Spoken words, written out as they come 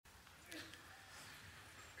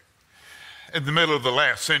In the middle of the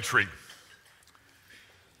last century,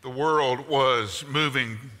 the world was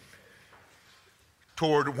moving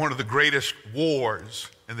toward one of the greatest wars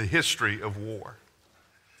in the history of war.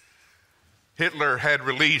 Hitler had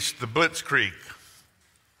released the Blitzkrieg,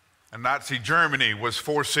 and Nazi Germany was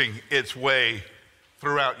forcing its way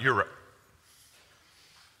throughout Europe.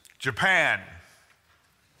 Japan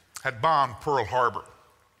had bombed Pearl Harbor.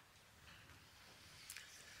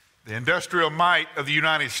 The industrial might of the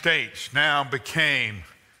United States now became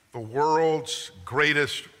the world's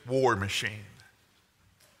greatest war machine.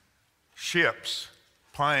 Ships,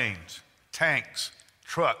 planes, tanks,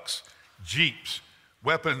 trucks, jeeps,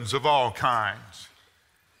 weapons of all kinds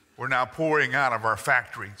were now pouring out of our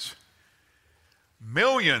factories.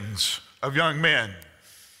 Millions of young men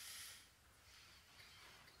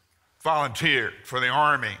volunteered for the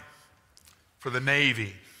Army, for the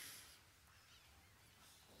Navy,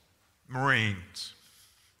 Marines,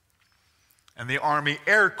 and the Army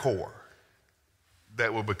Air Corps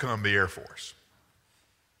that will become the Air Force.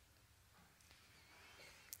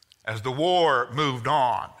 As the war moved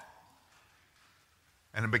on,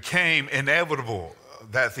 and it became inevitable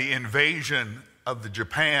that the invasion of the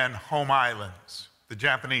Japanese home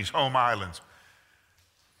islands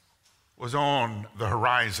was on the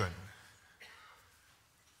horizon,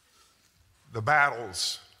 the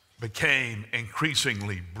battles became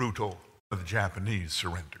increasingly brutal. The Japanese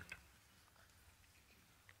surrendered.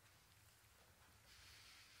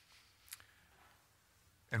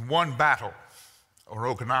 And one battle, or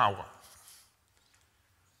Okinawa,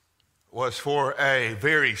 was for a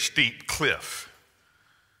very steep cliff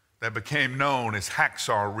that became known as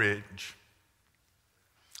Hacksaw Ridge.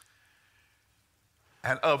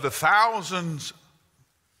 And of the thousands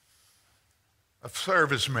of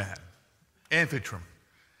servicemen, infantrymen,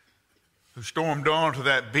 who stormed onto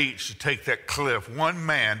that beach to take that cliff, one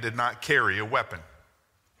man did not carry a weapon.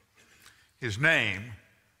 His name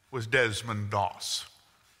was Desmond Doss.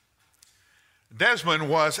 Desmond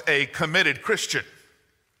was a committed Christian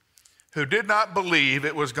who did not believe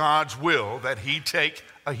it was God's will that he take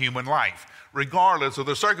a human life, regardless of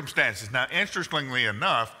the circumstances. Now, interestingly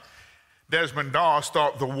enough, Desmond Doss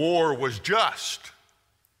thought the war was just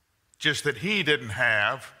that he didn't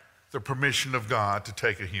have the permission of God to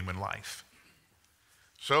take a human life.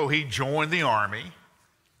 So he joined the Army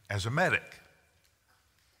as a medic.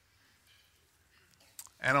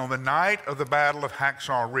 And on the night of the Battle of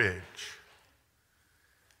Hacksaw Ridge,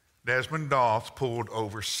 Desmond Doss pulled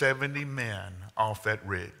over 70 men off that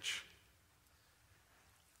ridge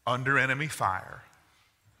under enemy fire.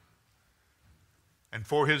 And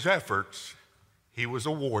for his efforts, he was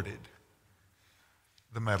awarded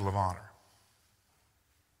the Medal of Honor.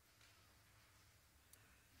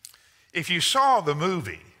 If you saw the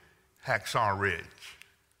movie Hacksaw Ridge,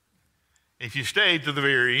 if you stayed to the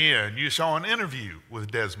very end, you saw an interview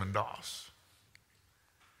with Desmond Doss.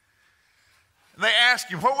 And they asked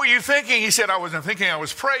him, "What were you thinking?" He said, "I wasn't thinking, I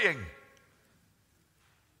was praying."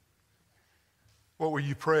 "What were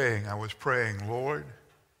you praying?" "I was praying, Lord,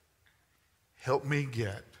 help me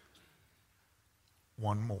get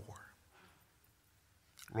one more.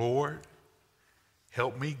 Lord,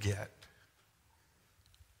 help me get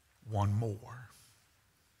one more."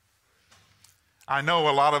 I know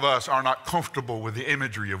a lot of us are not comfortable with the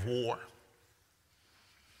imagery of war.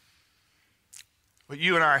 But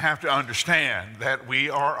you and I have to understand that we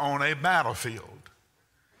are on a battlefield.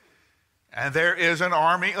 And there is an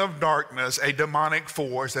army of darkness, a demonic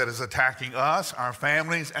force that is attacking us, our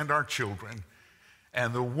families, and our children.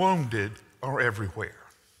 And the wounded are everywhere.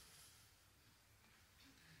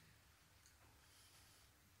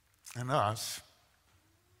 And us,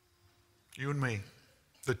 you and me,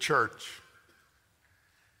 the church,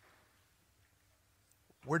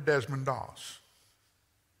 we're Desmond Doss,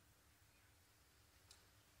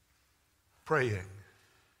 praying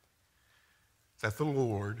that the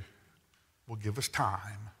Lord will give us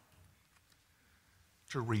time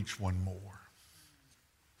to reach one more.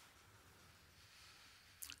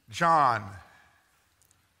 John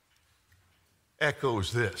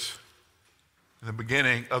echoes this in the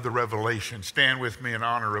beginning of the Revelation. Stand with me in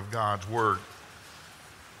honor of God's word.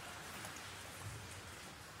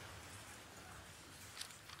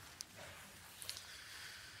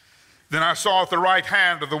 Then I saw at the right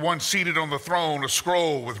hand of the one seated on the throne a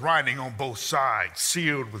scroll with writing on both sides,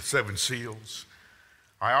 sealed with 7 seals.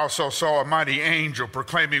 I also saw a mighty angel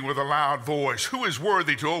proclaiming with a loud voice, "Who is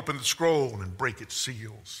worthy to open the scroll and break its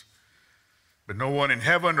seals?" But no one in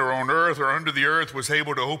heaven or on earth or under the earth was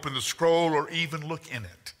able to open the scroll or even look in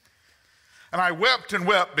it. And I wept and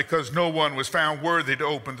wept because no one was found worthy to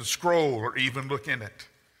open the scroll or even look in it.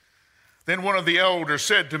 Then one of the elders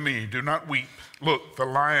said to me, "Do not weep. Look, the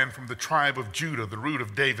Lion from the tribe of Judah, the root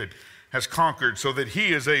of David, has conquered so that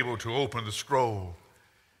he is able to open the scroll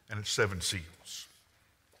and its 7 seals."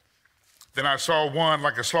 Then I saw one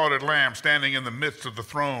like a slaughtered lamb standing in the midst of the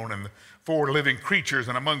throne and the 4 living creatures,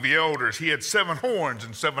 and among the elders he had 7 horns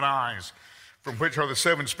and 7 eyes, from which are the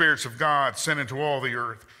 7 spirits of God sent into all the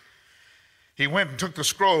earth. He went and took the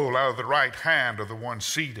scroll out of the right hand of the one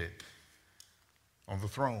seated on the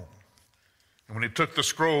throne. And when he took the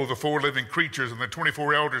scroll, the 4 living creatures and the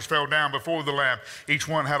 24 elders fell down before the Lamb. Each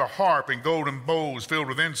one had a harp and golden bowls filled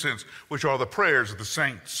with incense, which are the prayers of the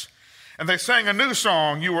saints. And they sang a new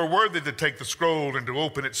song: "You are worthy to take the scroll and to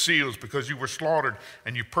open its seals, because you were slaughtered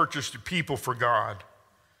and you purchased a people for God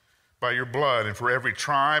by your blood, and for every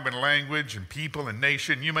tribe and language and people and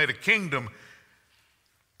nation. You made a kingdom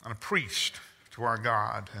and a priest to our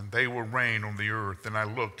God, and they will reign on the earth." And I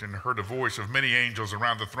looked and heard a voice of many angels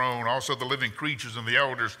around the throne, also the living creatures and the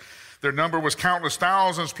elders. Their number was countless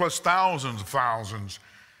thousands plus thousands of thousands.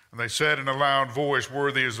 And they said in a loud voice,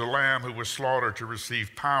 "Worthy is the Lamb who was slaughtered to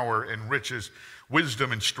receive power and riches,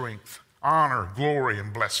 wisdom and strength, honor, glory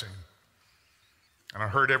and blessing." And I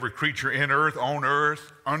heard every creature in earth, on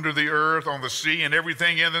earth, under the earth, on the sea, and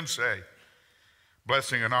everything in them say,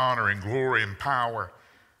 "Blessing and honor and glory and power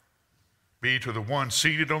be to the one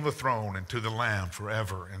seated on the throne and to the Lamb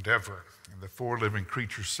forever and ever." And the 4 living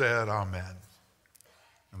creatures said, "Amen."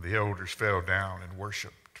 And the elders fell down and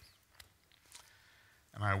worshiped.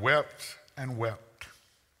 And I wept and wept,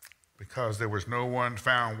 because there was no one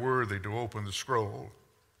found worthy to open the scroll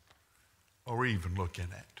or even look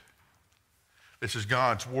in it. This is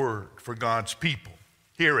God's word for God's people.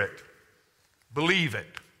 Hear it, believe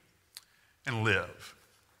it, and live.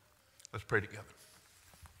 Let's pray together.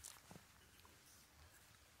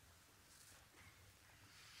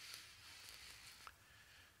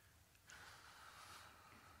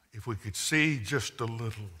 If we could see just a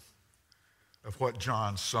little of what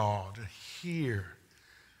John saw, to hear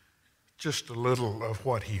just a little of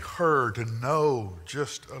what he heard, to know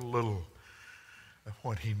just a little of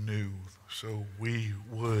what he knew, so we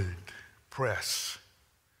would press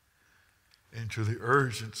into the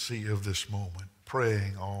urgency of this moment,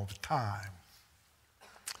 praying all the time.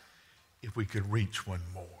 If we could reach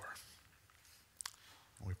one more.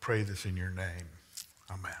 And we pray this in your name.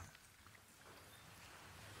 Amen.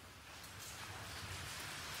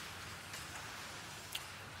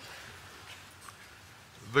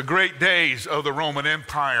 The great days of the Roman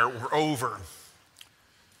Empire were over.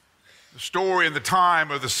 The story and the time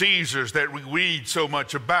of the Caesars that we read so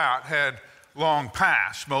much about had long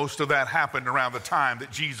passed. Most of that happened around the time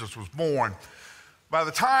that Jesus was born. By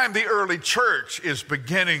the time the early church is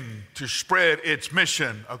beginning to spread its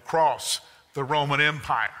mission across the Roman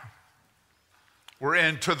Empire, we're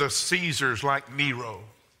into the Caesars like Nero.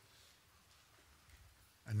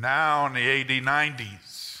 And now in the AD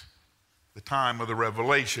 90s, the time of the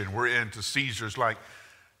Revelation, we're into Caesars like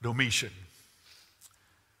Domitian,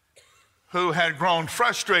 who had grown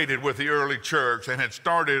frustrated with the early church and had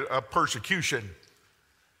started a persecution.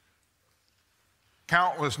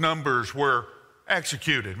 Countless numbers were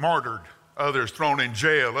executed, martyred, others thrown in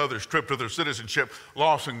jail, others stripped of their citizenship,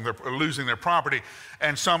 losing their property,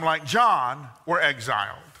 and some, like John, were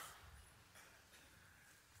exiled.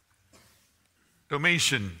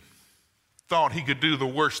 Domitian thought he could do the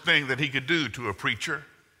worst thing that he could do to a preacher,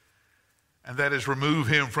 and that is remove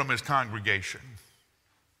him from his congregation.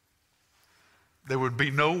 There would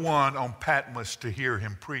be no one on Patmos to hear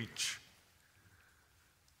him preach,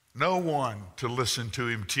 no one to listen to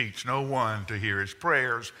him teach, no one to hear his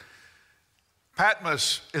prayers.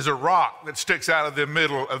 Patmos is a rock that sticks out of the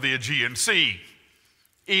middle of the Aegean Sea.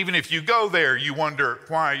 Even if you go there, you wonder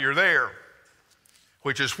why you're there,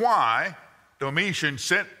 which is why Domitian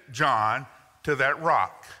sent John to that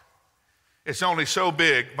rock. It's only so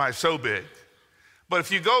big by so big. But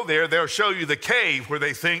if you go there, they'll show you the cave where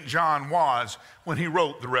they think John was when he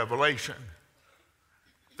wrote the Revelation.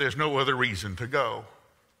 There's no other reason to go.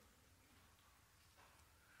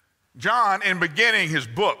 John, in beginning his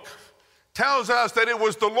book, tells us that it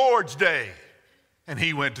was the Lord's day and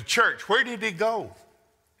he went to church. Where did he go?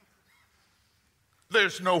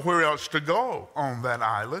 There's nowhere else to go on that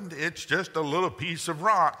island. It's just a little piece of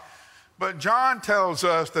rock. But John tells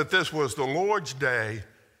us that this was the Lord's day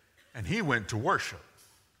and he went to worship.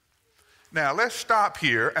 Now let's stop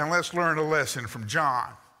here and let's learn a lesson from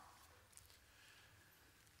John.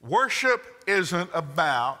 Worship isn't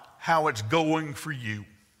about how it's going for you.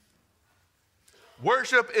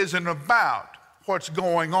 Worship isn't about what's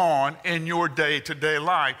going on in your day-to-day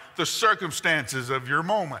life, the circumstances of your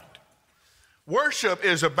moment. Worship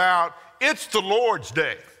is about, it's the Lord's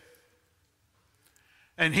day.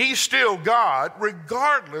 And he's still God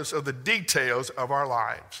regardless of the details of our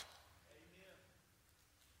lives.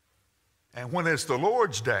 And when it's the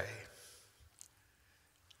Lord's day,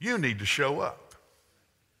 you need to show up.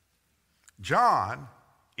 John,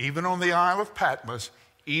 even on the Isle of Patmos,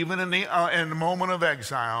 even in the moment of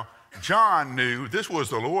exile, John knew this was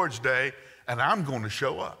the Lord's day and I'm going to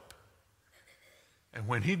show up. And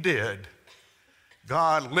when he did,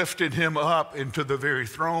 God lifted him up into the very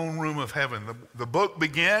throne room of heaven. The book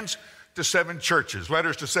begins to 7 churches,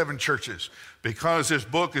 letters to 7 churches, because this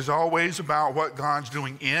book is always about what God's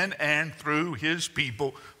doing in and through his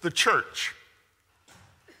people, the church.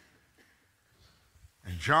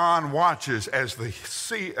 And John watches as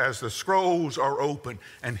the scrolls are opened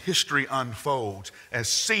and history unfolds, as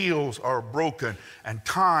seals are broken and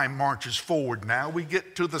time marches forward. Now we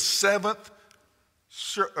get to the 7th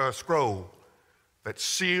scroll that's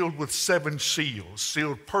sealed with 7 seals,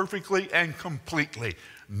 sealed perfectly and completely.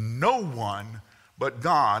 No one but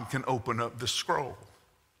God can open up the scroll.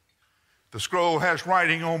 The scroll has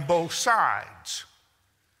writing on both sides.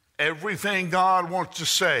 Everything God wants to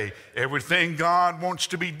say, everything God wants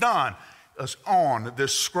to be done is on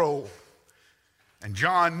this scroll. And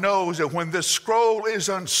John knows that when this scroll is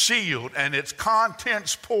unsealed and its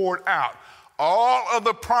contents poured out, all of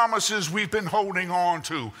the promises we've been holding on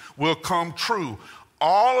to will come true.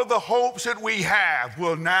 All of the hopes that we have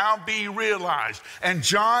will now be realized. And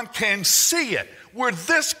John can see it. We're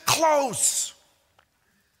this close.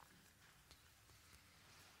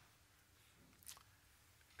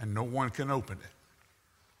 And no one can open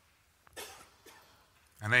it.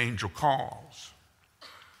 An angel calls.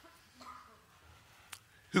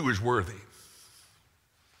 Who is worthy?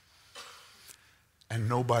 And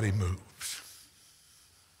nobody moves.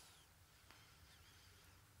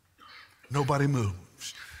 Nobody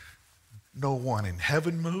moves. No one in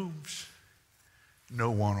heaven moves. No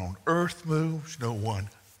one on earth moves. No one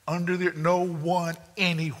under there. No one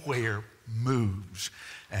anywhere moves.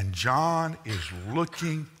 And John is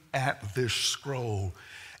looking at this scroll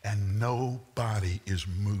and nobody is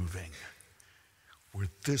moving. We're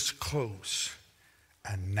this close.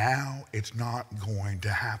 And now it's not going to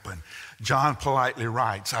happen. John politely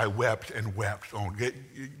writes, I wept and wept.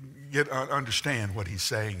 Understand what he's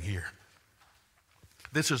saying here.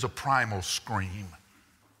 This is a primal scream.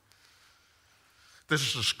 This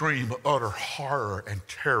is a scream of utter horror and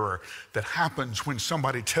terror that happens when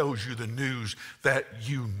somebody tells you the news that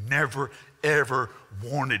you never, ever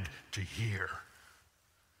wanted to hear.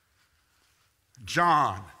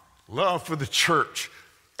 John, love for the church,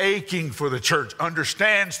 aching for the church,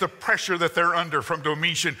 understands the pressure that they're under from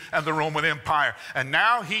Domitian and the Roman Empire. And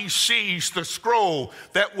now he sees the scroll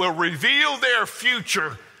that will reveal their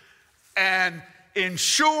future and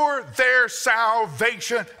ensure their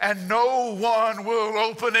salvation, and no one will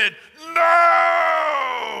open it.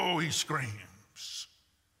 No, he screams.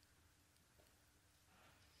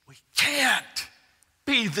 We can't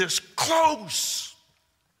be this close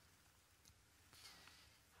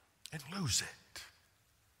and lose it.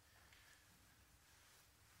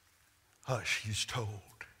 Hush, he's told.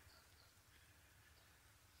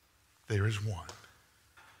 There is one.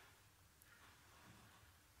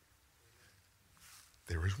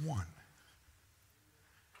 There is one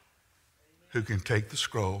who can take the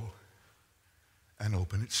scroll and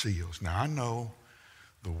open its seals. Now, I know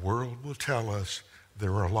the world will tell us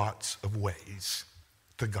there are lots of ways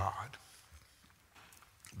to God.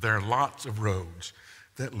 There are lots of roads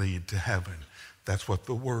that lead to heaven. That's what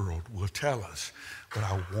the world will tell us. But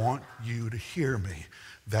I want you to hear me.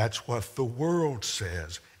 That's what the world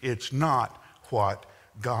says. It's not what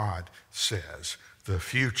God says. The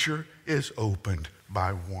future is opened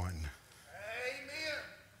by one. Amen.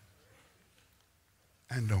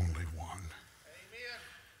 And only one. Amen.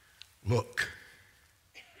 Look,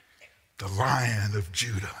 the Lion of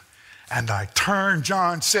Judah. And I turned,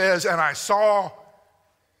 John says, and I saw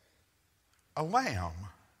a lamb.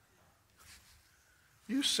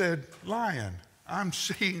 You said lion. I'm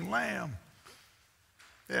seeing lamb.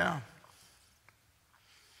 Yeah.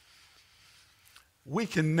 We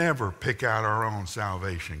can never pick out our own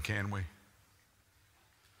salvation, can we?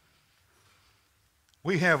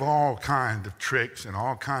 We have all kinds of tricks and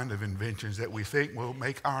all kinds of inventions that we think will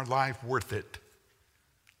make our life worth it.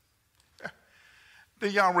 Do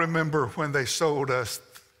y'all remember when they sold us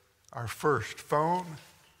our first phone?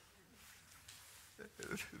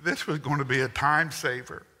 This was going to be a time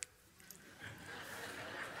saver.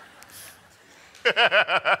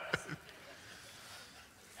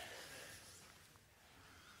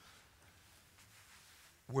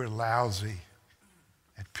 We're lousy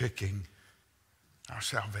at picking our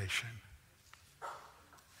salvation.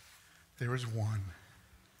 There is one.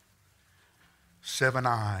 7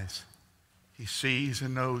 eyes. He sees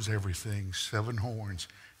and knows everything. 7 horns.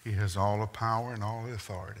 He has all the power and all the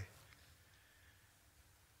authority.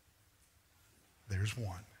 There's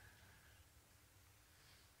one.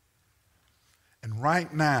 And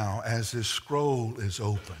right now, as this scroll is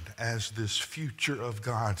opened, as this future of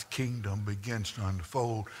God's kingdom begins to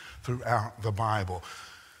unfold throughout the Bible,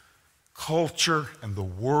 culture and the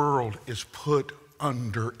world is put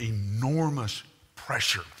under enormous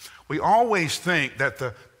pressure. We always think that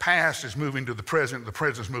the past is moving to the present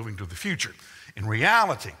is moving to the future. In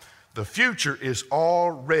reality, the future is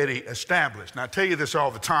already established. And I tell you this all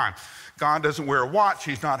the time. God doesn't wear a watch.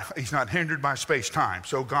 He's not hindered by space-time.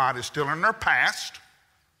 So God is still in our past,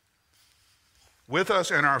 with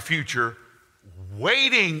us in our future,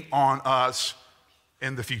 waiting on us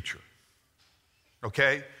in the future.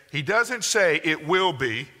 Okay? He doesn't say it will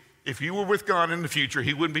be. If you were with God in the future,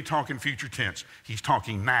 he wouldn't be talking future tense. He's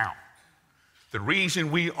talking now. The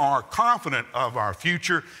reason we are confident of our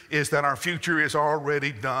future is that our future is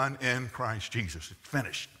already done in Christ Jesus. It's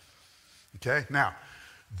finished. Okay? Now,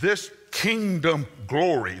 this kingdom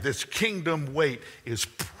glory, this kingdom weight is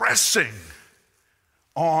pressing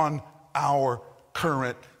on our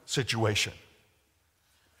current situation.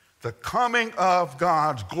 The coming of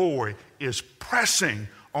God's glory is pressing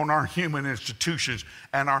on our human institutions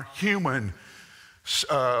and our human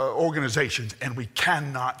organizations, and we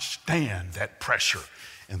cannot stand that pressure.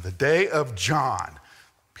 In the day of John,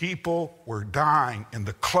 people were dying in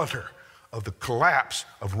the clutter of the collapse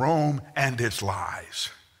of Rome and its lies.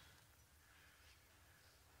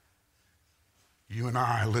 You and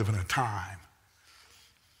I live in a time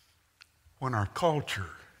when our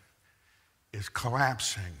culture is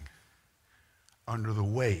collapsing under the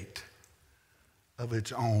weight of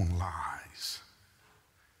its own lies.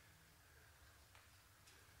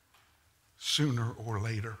 Sooner or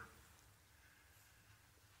later,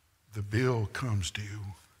 the bill comes due.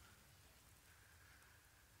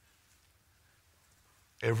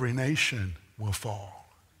 Every nation will fall.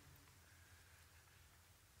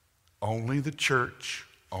 Only the church,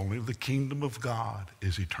 only the kingdom of God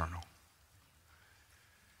is eternal.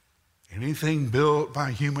 Anything built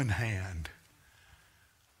by human hand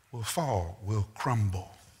will fall, will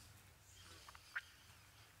crumble.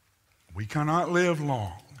 We cannot live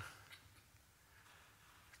long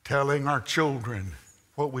telling our children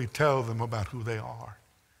what we tell them about who they are.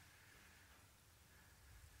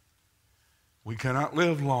 We cannot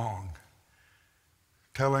live long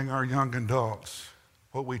telling our young adults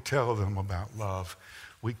what we tell them about love.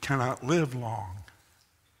 We cannot live long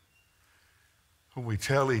when we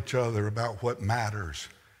tell each other about what matters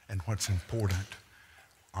and what's important.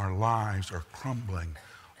 Our lives are crumbling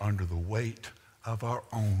under the weight of our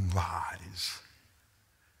own lies.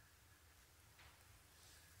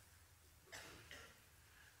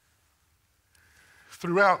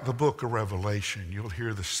 Throughout the book of Revelation, you'll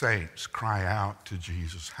hear the saints cry out to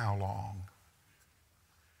Jesus, "How long?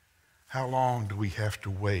 How long do we have to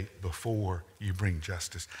wait before you bring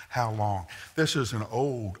justice? How long?" This is an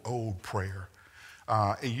old prayer.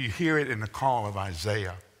 You hear it in the call of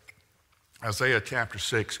Isaiah. Isaiah chapter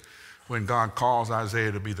 6, when God calls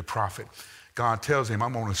Isaiah to be the prophet, God tells him,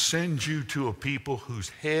 "I'm going to send you to a people whose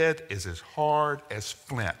head is as hard as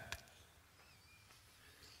flint."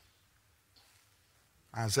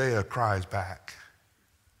 Isaiah cries back,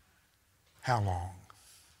 "How long?"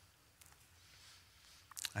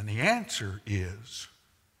 And the answer is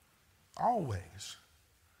always,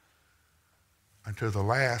 until the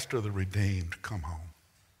last of the redeemed come home.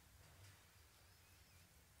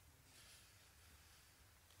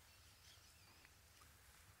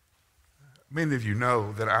 Many of you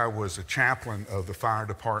know that I was a chaplain of the fire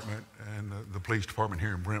department and the police department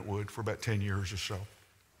here in Brentwood for about 10 years or so.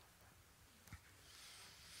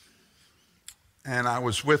 And I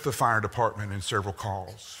was with the fire department in several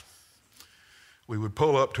calls. We would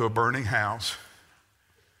pull up to a burning house.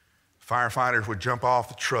 Firefighters would jump off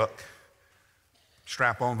the truck,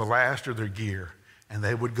 strap on the last of their gear, and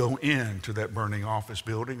they would go into that burning office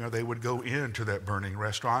building, or they would go into that burning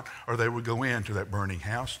restaurant, or they would go into that burning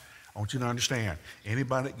house. I want you to understand,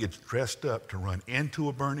 anybody that gets dressed up to run into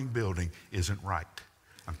a burning building isn't right.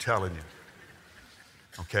 I'm telling you.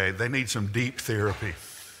 Okay, they need some deep therapy.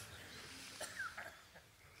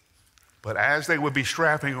 But as they would be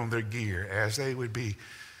strapping on their gear, as they would be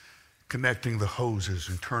connecting the hoses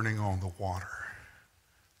and turning on the water,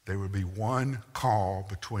 there would be one call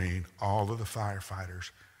between all of the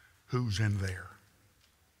firefighters. Who's in there?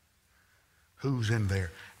 Who's in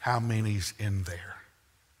there? How many's in there?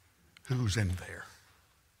 who's in there.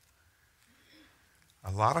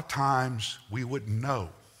 A lot of times we wouldn't know.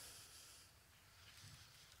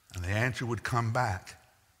 And the answer would come back,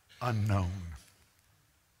 unknown.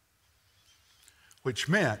 Which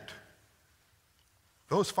meant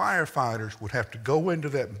those firefighters would have to go into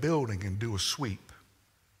that building and do a sweep.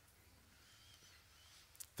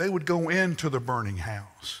 They would go into the burning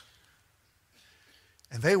house.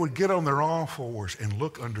 And they would get on their all fours and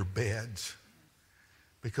look under beds,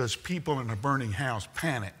 because people in a burning house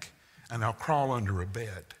panic and they'll crawl under a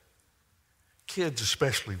bed. Kids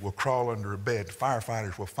especially will crawl under a bed.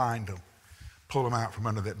 Firefighters will find them, pull them out from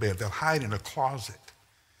under that bed. They'll hide in a closet.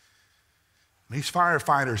 And these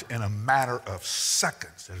firefighters, in a matter of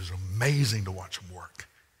seconds, it is amazing to watch them work,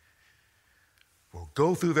 will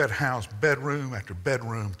go through that house, bedroom after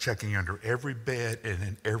bedroom, checking under every bed and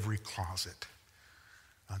in every closet,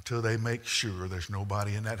 until they make sure there's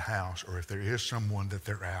nobody in that house, or if there is someone, that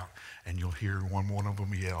they're out, and you'll hear one of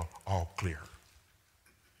them yell, "All clear."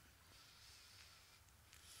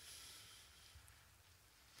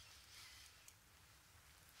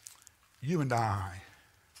 You and I,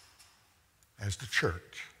 as the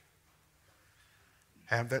church,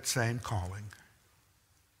 have that same calling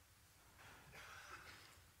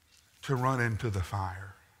to run into the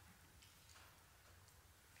fire,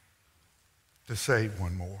 to save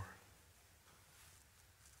one more.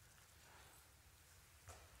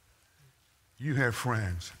 You have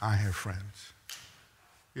friends, I have friends.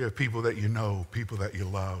 You have people that you know, people that you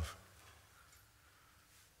love,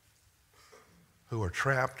 who are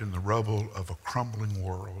trapped in the rubble of a crumbling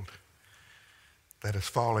world that is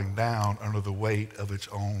falling down under the weight of its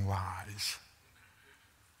own lies.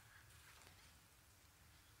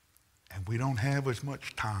 And we don't have as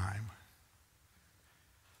much time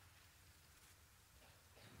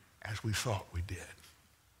as we thought we did.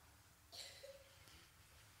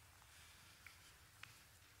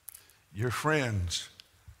 Your friends,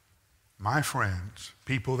 my friends,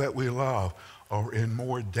 people that we love, are in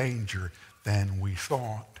more danger than we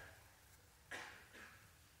thought.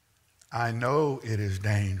 I know it is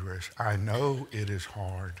dangerous. I know it is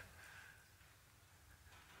hard.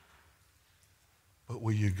 But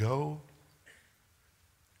will you go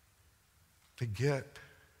to get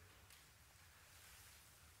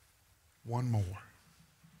one more?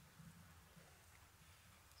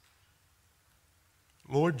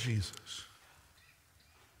 Lord Jesus,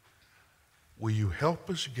 will you help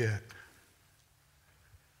us get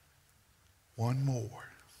one more?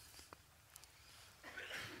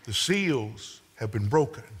 The seals have been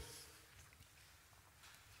broken.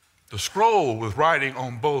 The scroll with writing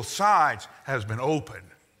on both sides has been opened.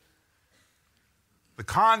 The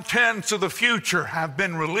contents of the future have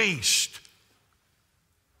been released.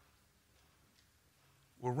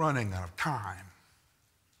 We're running out of time.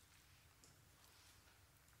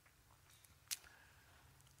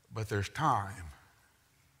 But there's time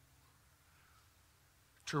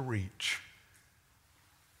to reach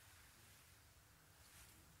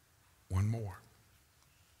one more.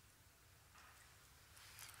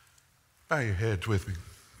 Bow your heads with me.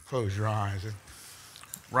 Close your eyes. And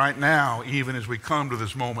right now, even as we come to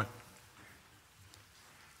this moment,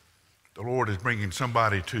 the Lord is bringing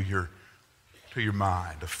somebody to your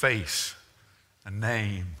mind, a face, a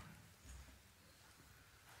name.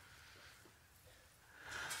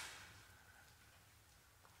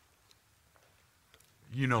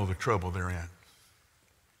 You know the trouble they're in.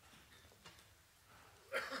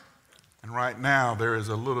 And right now, there is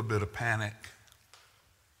a little bit of panic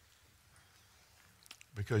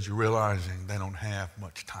because you're realizing they don't have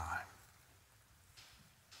much time.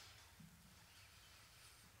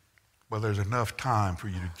 But there's enough time for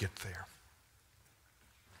you to get there.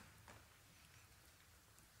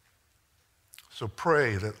 So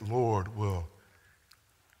pray that the Lord will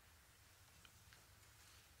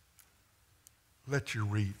let you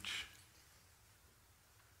reach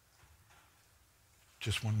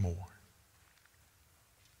just one more.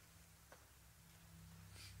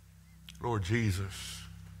 Lord Jesus,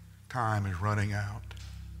 time is running out.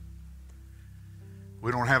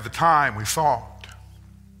 We don't have the time we thought.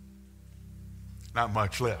 Not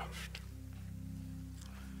much left.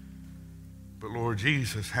 But Lord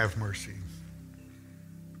Jesus, have mercy.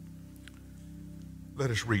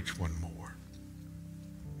 Let us reach one more.